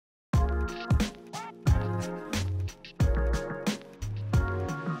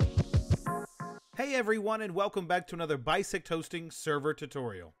Hey everyone, and welcome back to another Bisect Hosting server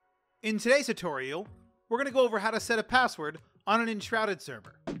tutorial. In today's tutorial, we're going to go over how to set a password on an Enshrouded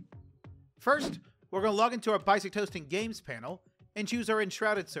server. First, we're going to log into our Bisect Hosting Games panel and choose our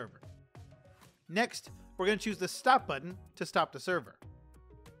Enshrouded server. Next, we're going to choose the Stop button to stop the server.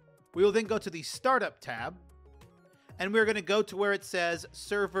 We will then go to the Startup tab, and we're going to go to where it says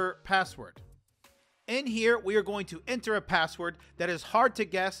Server Password. In here, we are going to enter a password that is hard to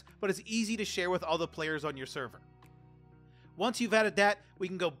guess, but is easy to share with all the players on your server. Once you've added that, we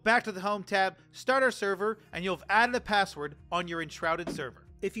can go back to the Home tab, start our server, and you'll have added a password on your Enshrouded server.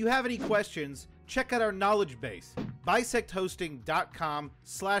 If you have any questions, check out our knowledge base,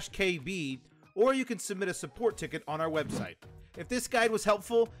 bisecthosting.com/KB, or you can submit a support ticket on our website. If this guide was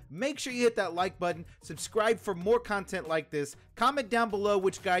helpful, make sure you hit that like button, subscribe for more content like this, comment down below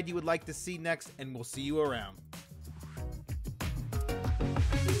which guide you would like to see next, and we'll see you around.